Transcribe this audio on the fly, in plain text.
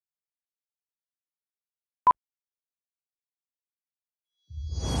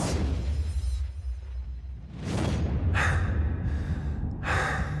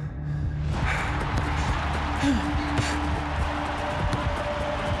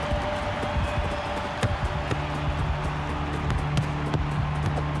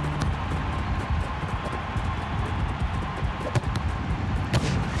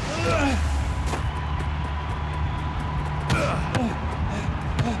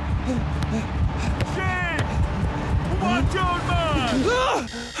Shake! Watch out, man!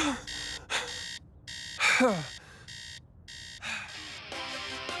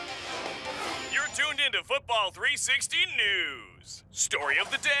 You're tuned into Football 360 News. Story of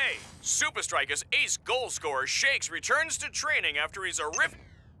the day. Supa Strikas ace goal scorer Shakes returns to training after his horrific...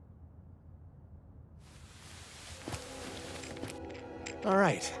 All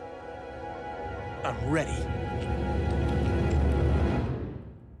right. I'm ready.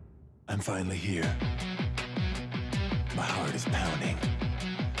 I'm finally here. My heart is pounding.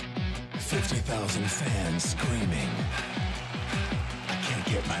 50,000 fans screaming. I can't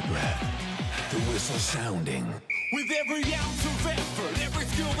get my breath. The whistle sounding. With every ounce of effort, every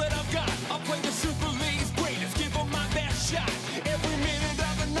skill that I've got, I'll play the Super League's greatest, give them my best shot. Every minute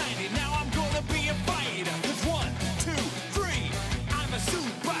of the 90, now I'm gonna be a fighter. 'Cause 1, 2, 3, I'm a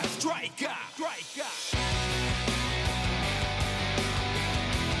Supa Striker.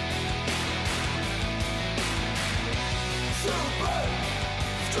 Supa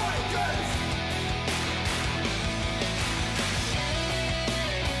Strikas!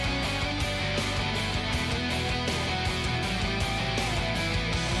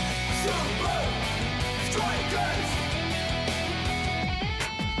 Supa Strikas!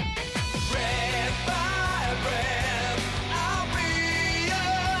 Breath by breath, I'll be a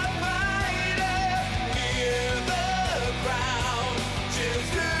fighter. Hear the crowd cheer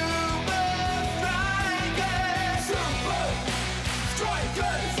Supa Strikas! Supa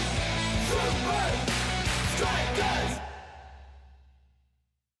Strikas! Supa Strikas!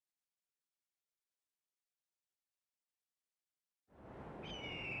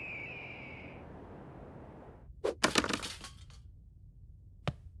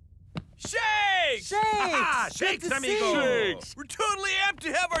 Shakes! Shakes! Shakes, Good to amigo! see you. Shakes! We're totally amped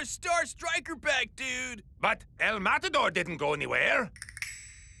to have our star striker back, dude! But El Matador didn't go anywhere.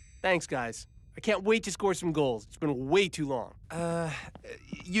 Thanks, guys. I can't wait to score some goals. It's been way too long.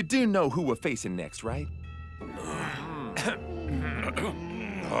 You do know who we're facing next, right?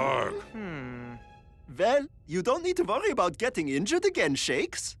 Well, you don't need to worry about getting injured again,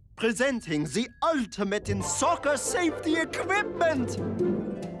 Shakes. Presenting the ultimate in soccer safety equipment.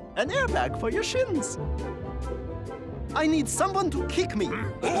 An airbag for your shins. I need someone to kick me.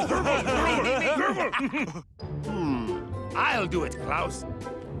 I'll do it, Klaus.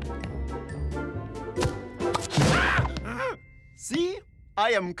 See?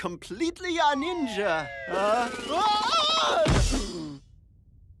 I am completely a ninja.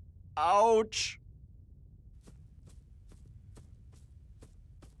 Ouch.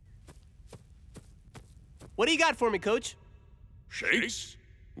 What do you got for me, Coach? Shakes,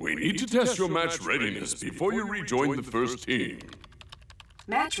 we need to test your match readiness before you rejoin the first team.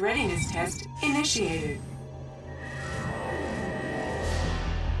 Match readiness test initiated.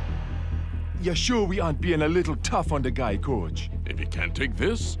 You sure we aren't being a little tough on the guy, Coach? If he can't take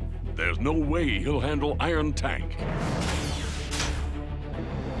this, there's no way he'll handle Iron Tank.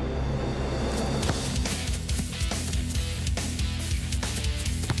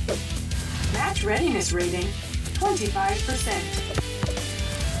 Match readiness rating 25%.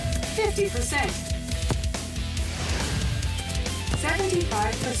 50%.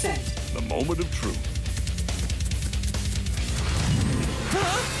 75%. The moment of truth.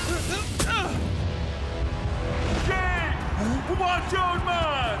 Shake! Watch out,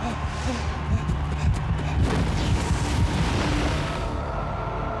 man!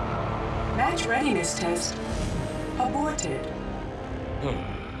 Match readiness test aborted.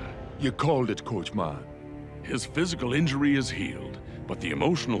 You called it, Coach Man. His physical injury is healed, but the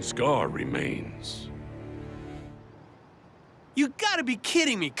emotional scar remains. You gotta be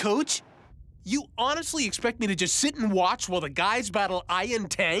kidding me, Coach! You honestly expect me to just sit and watch while the guys battle Iron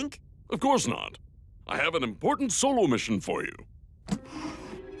Tank? Of course not. I have an important solo mission for you.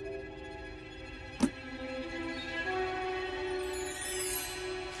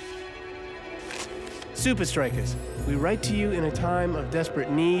 Supa Strikas, we write to you in a time of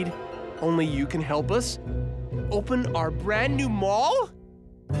desperate need. Only you can help us. Open our brand new mall?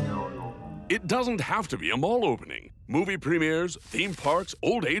 It doesn't have to be a mall opening. Movie premieres, theme parks,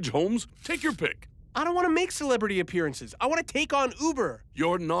 old age homes, take your pick. I don't want to make celebrity appearances. I want to take on Uber.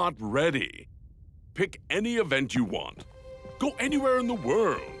 You're not ready. Pick any event you want. Go anywhere in the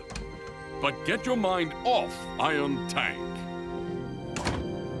world. But get your mind off Iron Tank.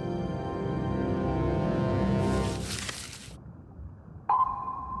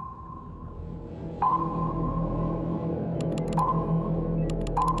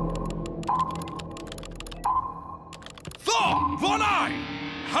 So, one eye!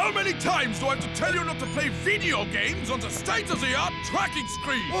 How many times do I have to tell you not to play video games on the state-of-the-art tracking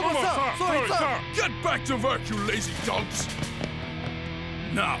screen? Sorry, sir. Get back to work, you lazy dogs!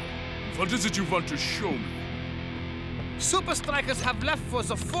 Now, what is it you want to show me? Supa Strikas have left for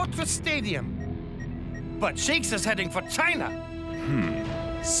the Fortress Stadium. But Shakes is heading for China.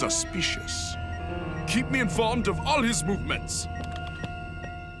 Suspicious. Keep me informed of all his movements.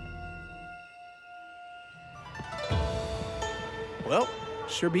 Well,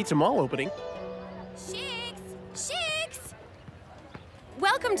 sure beats a mall opening. Shakes!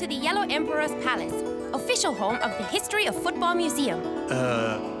 Welcome to the Yellow Emperor's Palace, official home of the History of Football Museum.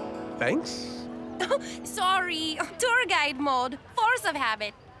 Thanks? Sorry, tour guide mode, force of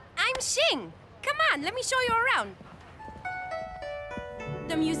habit. I'm Xing. Come on, let me show you around.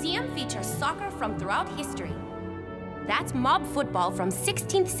 The museum features soccer from throughout history. That's mob football from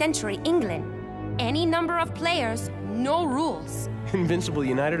 16th century England. Any number of players, no rules. Invincible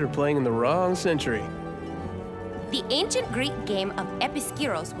United are playing in the wrong century. The ancient Greek game of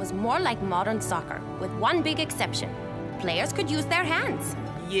episkiros was more like modern soccer, with one big exception. Players could use their hands.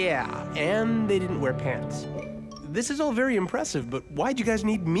 Yeah, and they didn't wear pants. This is all very impressive, but why'd you guys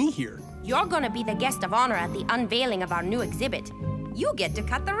need me here? You're gonna be the guest of honor at the unveiling of our new exhibit. You get to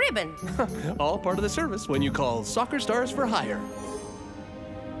cut the ribbon. All part of the service when you call Soccer Stars for Hire.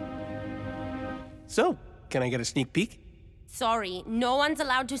 So, can I get a sneak peek? Sorry, no one's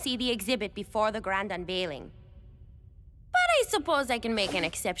allowed to see the exhibit before the grand unveiling. But I suppose I can make an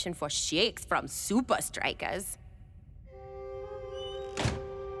exception for Shakes from Supa Strikas.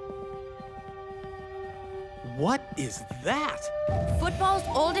 What is that? Football's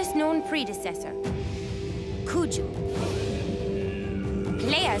oldest known predecessor, Cuju.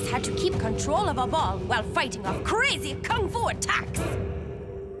 Players had to keep control of a ball while fighting off crazy kung fu attacks.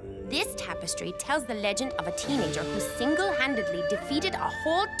 This tapestry tells the legend of a teenager who single-handedly defeated a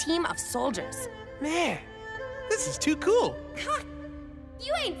whole team of soldiers. Man, this is too cool.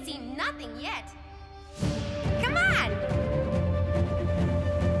 You ain't seen nothing yet. Come on!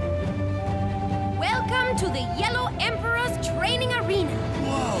 Welcome to the Yellow Emperor's training arena.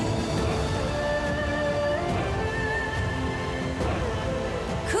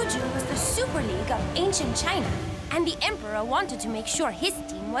 Cuju was the Super League of ancient China, and the Emperor wanted to make sure his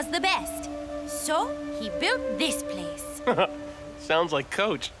team was the best. So he built this place. Sounds like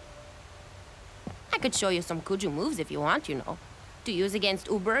Coach. I could show you some Cuju moves if you want, you know. To use against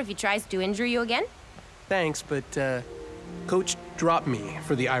Uber if he tries to injure you again. Thanks, but Coach dropped me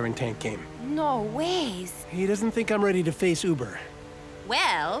for the Iron Tank game. No ways. He doesn't think I'm ready to face Uber.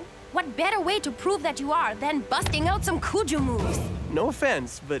 Well, what better way to prove that you are than busting out some Cuju moves? No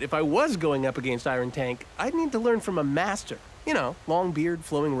offense, but if I was going up against Iron Tank, I'd need to learn from a master. You know, long beard,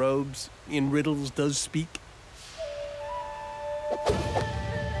 flowing robes, in riddles does speak.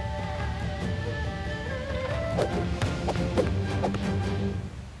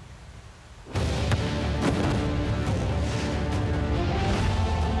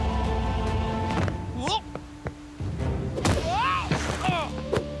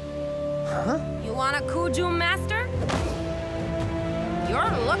 You want a Cuju master?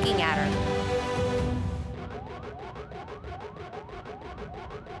 You're looking at her.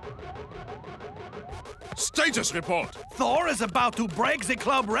 Status report! Thor is about to break the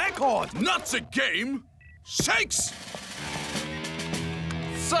club record. Not the game! Shakes!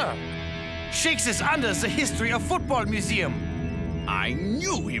 Sir, Shakes is under the History of Football Museum. I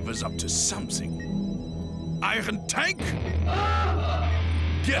knew he was up to something. Iron Tank?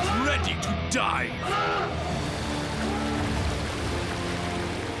 Get ready to die!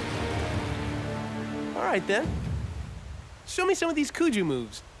 All right, then. Show me some of these Cuju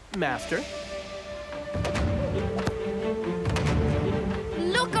moves, Master.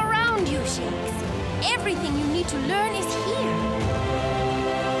 Look around you, Shakes. Everything you need to learn is here.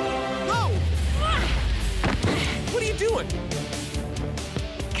 Go! What are you doing?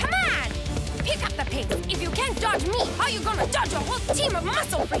 Come on! Pick up the pace. If you can't dodge me, how you gonna dodge a whole team of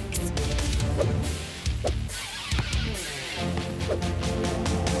muscle freaks?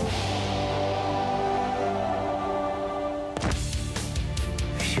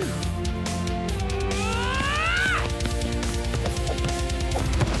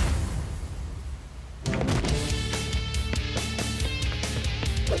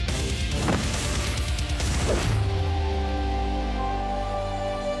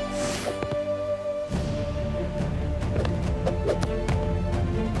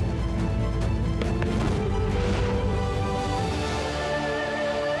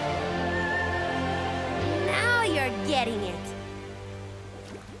 Getting it.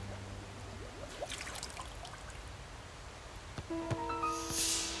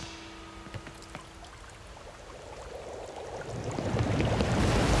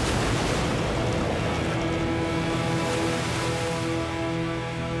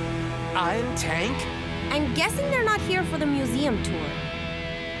 Iron Tank? I'm guessing they're not here for the museum tour.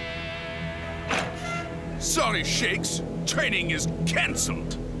 Sorry, Shakes. Training is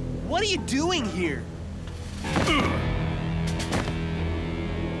cancelled. What are you doing here?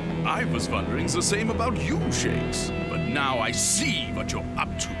 I was wondering the same about you, Shakes. But now I see what you're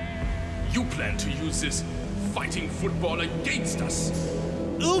up to. You plan to use this fighting football against us.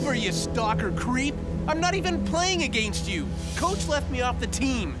 Uber, you stalker creep! I'm not even playing against you. Coach left me off the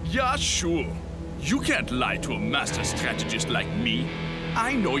team. Yeah, sure. You can't lie to a master strategist like me.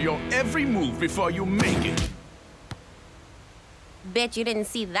 I know your every move before you make it. Bet you didn't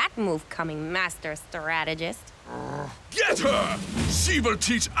see that move coming, master strategist. Get her! She will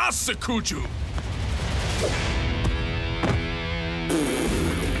teach us the Cuju.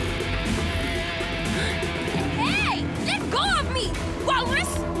 Hey! Let go of me, walrus!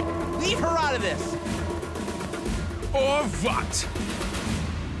 Leave her out of this. Or what?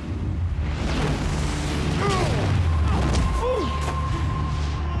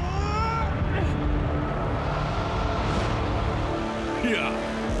 Yeah,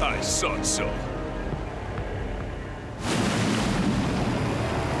 I thought so.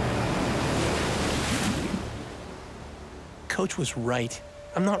 Coach was right.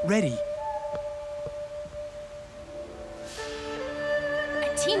 I'm not ready.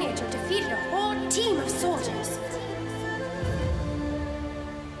 A teenager defeated a whole team of soldiers.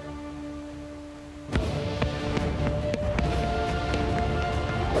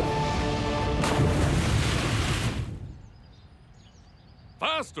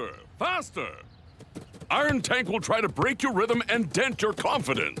 Faster! Faster! Iron Tank will try to break your rhythm and dent your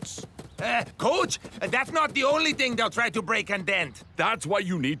confidence. Coach, that's not the only thing they'll try to break and dent. That's why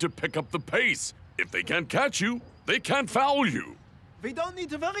you need to pick up the pace. If they can't catch you, they can't foul you. We don't need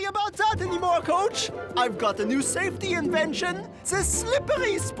to worry about that anymore, Coach. I've got a new safety invention, the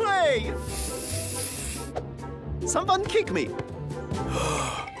slippery spray. Someone kick me.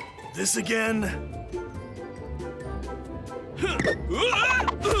 This again?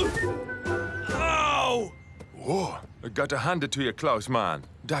 Ow! Whoa, I gotta hand it to you, Klaus, man.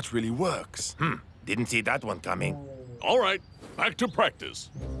 That really works. Didn't see that one coming. All right, back to practice.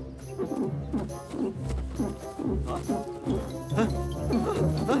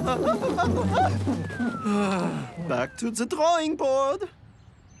 Back to the drawing board.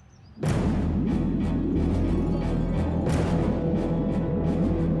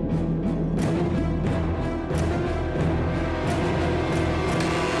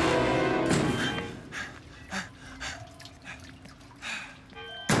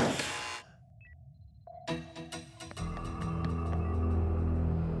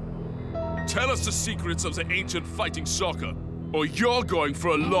 Tell us the secrets of the ancient fighting soccer, or you're going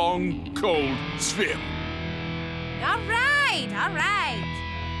for a long, cold swim. All right, all right.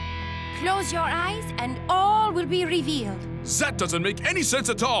 Close your eyes and all will be revealed. That doesn't make any sense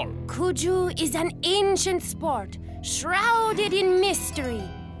at all. Cuju is an ancient sport, shrouded in mystery.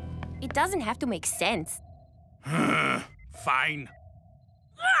 It doesn't have to make sense. Fine.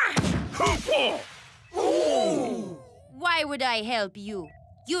 Why would I help you?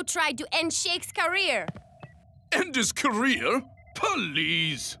 You tried to end Shake's career. End his career?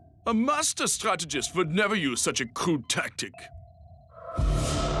 Please. A master strategist would never use such a crude tactic.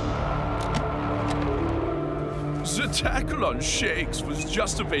 The tackle on Shakes was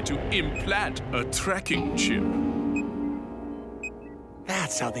just a way to implant a tracking chip.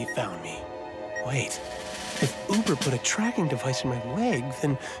 That's how they found me. Wait, if Uber put a tracking device in my leg,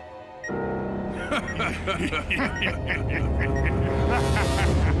 then...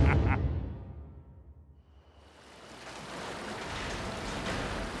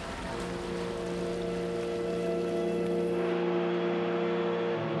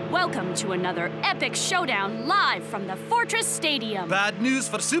 Welcome to another epic showdown live from the Fortress Stadium. Bad news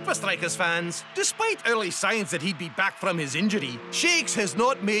for Supa Strikas fans. Despite early signs that he'd be back from his injury, Shakes has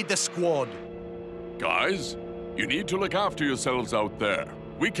not made the squad. Guys, you need to look after yourselves out there.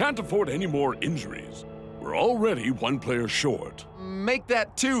 We can't afford any more injuries. We're already one player short. Make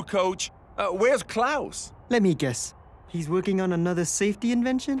that two, Coach. Where's Klaus? Let me guess. He's working on another safety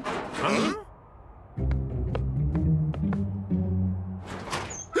invention? Huh?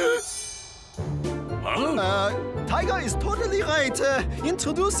 Tiger is totally right.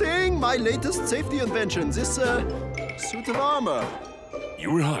 Introducing my latest safety invention, this suit of armor.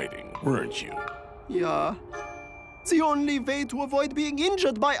 You were hiding, weren't you? Yeah. The only way to avoid being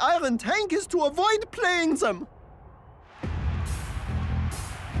injured by Iron Tank is to avoid playing them.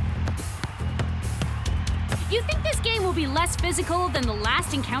 You think this game will be less physical than the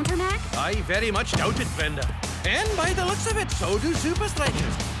last encounter, Mac? I very much doubt it, Brenda. And by the looks of it, so do Supa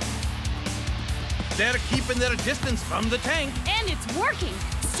Strikas. They're keeping their distance from the tank. And it's working.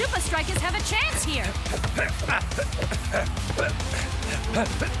 Supa Strikas have a chance here.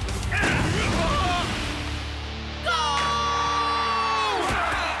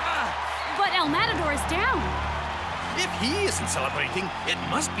 But El Matador is down. If he isn't celebrating, it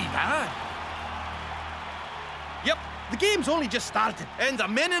must be bad. Yep, the game's only just started, and the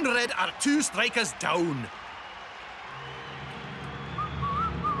men in red are 2 strikers down.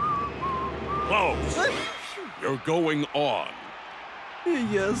 Klaus, you're going on.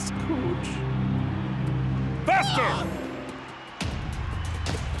 Yes, coach. Faster!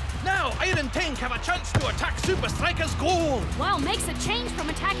 Now, Iron Tank have a chance to attack Supa Strikas' goal. Wow makes a change from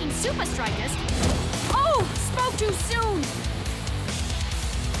attacking Supa Strikas. Oh, spoke too soon.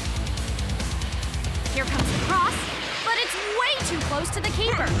 Here comes the cross, but it's way too close to the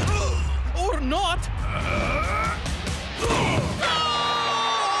keeper. Or not.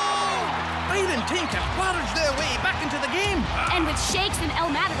 Iron Tank have barged their way back into the game. And with Shakes and El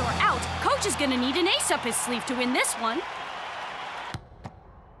Matador out, Coach is gonna need an ace up his sleeve to win this one.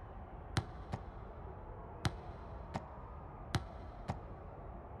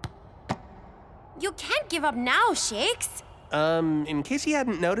 You can't give up now, Shakes. In case you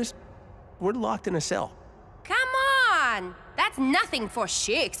hadn't noticed, we're locked in a cell. Come on! That's nothing for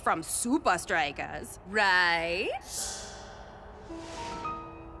Shakes from Supa Strikas, right?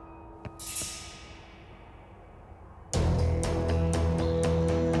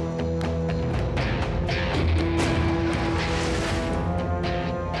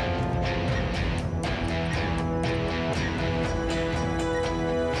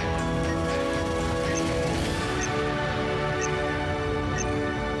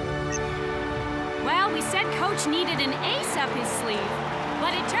 Coach needed an ace up his sleeve,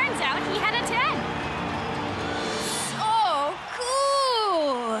 but it turns out he had a 10. So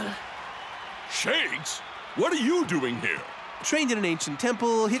cool! Shakes, what are you doing here? Trained in an ancient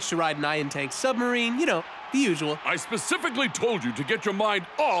temple, hitched to ride an Iron Tank submarine, you know, the usual. I specifically told you to get your mind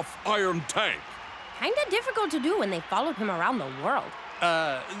off Iron Tank. Kinda difficult to do when they followed him around the world.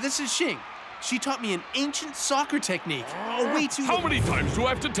 This is Xing. She taught me an ancient soccer technique. Way too... How many times do I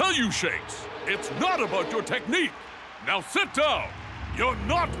have to tell you, Shakes? It's not about your technique. Now sit down. You're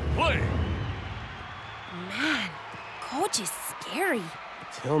not playing. Man, Coach is scary.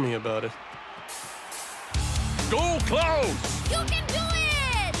 Tell me about it. Go, Klaus! You can do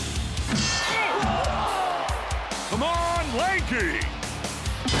it! Come on, Lanky!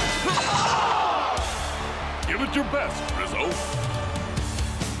 Give it your best, Rizzo.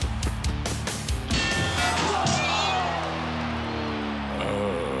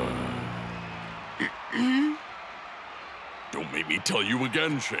 Don't make me tell you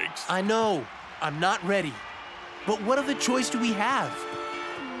again, Shakes. I know. I'm not ready. But what other choice do we have?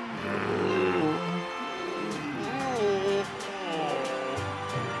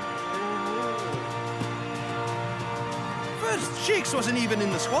 First, Shakes wasn't even in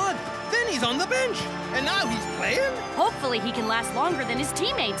the squad. Then he's on the bench. And now he's playing? Hopefully he can last longer than his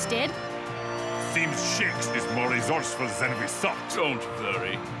teammates did. Seems Shakes is more resourceful than we thought. Don't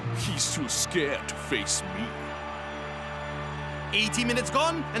worry. He's too scared to face me. 80 minutes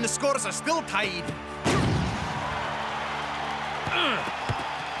gone, and the scores are still tied.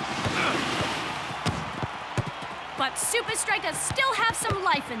 But Supa Strikas still have some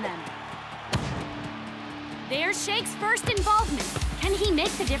life in them. There's Shakes' first involvement. Can he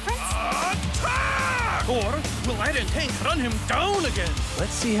make the difference? Attack! Or will Iron Tank run him down again?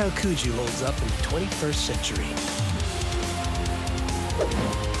 Let's see how Cuju holds up in the 21st century.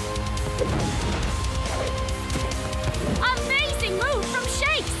 Amazing move from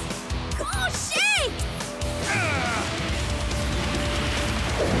Shakes! Go, Shakes!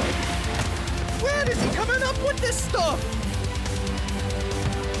 Where is he coming up with this stuff?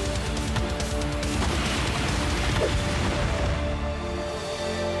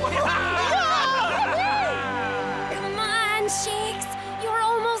 Come on, Shakes! You're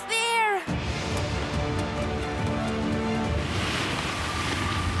almost there!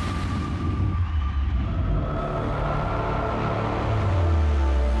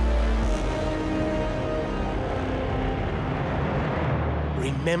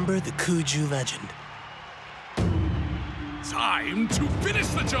 Remember the Cuju legend. Time to finish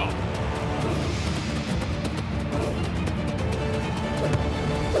the job!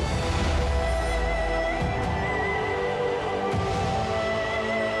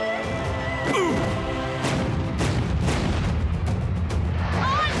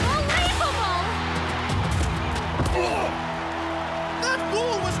 Unbelievable! That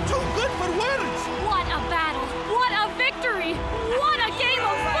goal was too good for words! What a battle! What a victory! What a game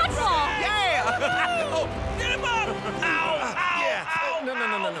of football! Yeah!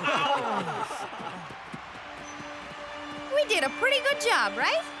 did a pretty good job,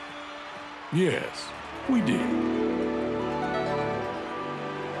 right? Yes, we did.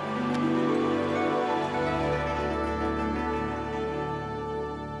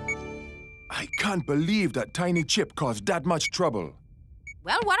 I can't believe that tiny chip caused that much trouble.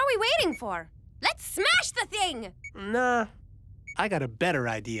 Well, what are we waiting for? Let's smash the thing! Nah, I got a better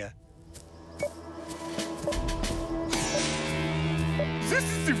idea. This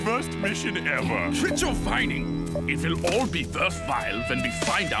is the first mission ever. Quit your whining. It will all be worthwhile when we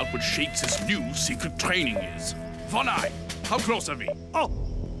find out what Shakes' new secret training is. Von Eye, how close are we? Oh!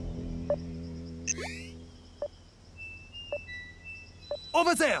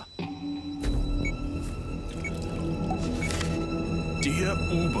 Over there! Dear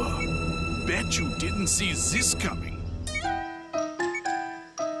Uber, bet you didn't see this coming.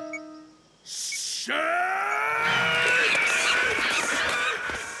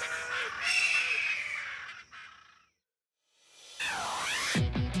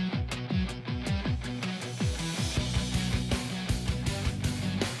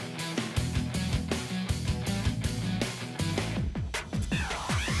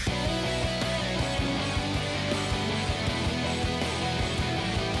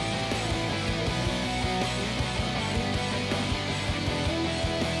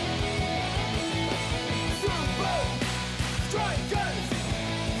 Supa Strikas!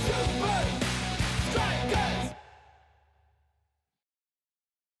 Supa Strikas!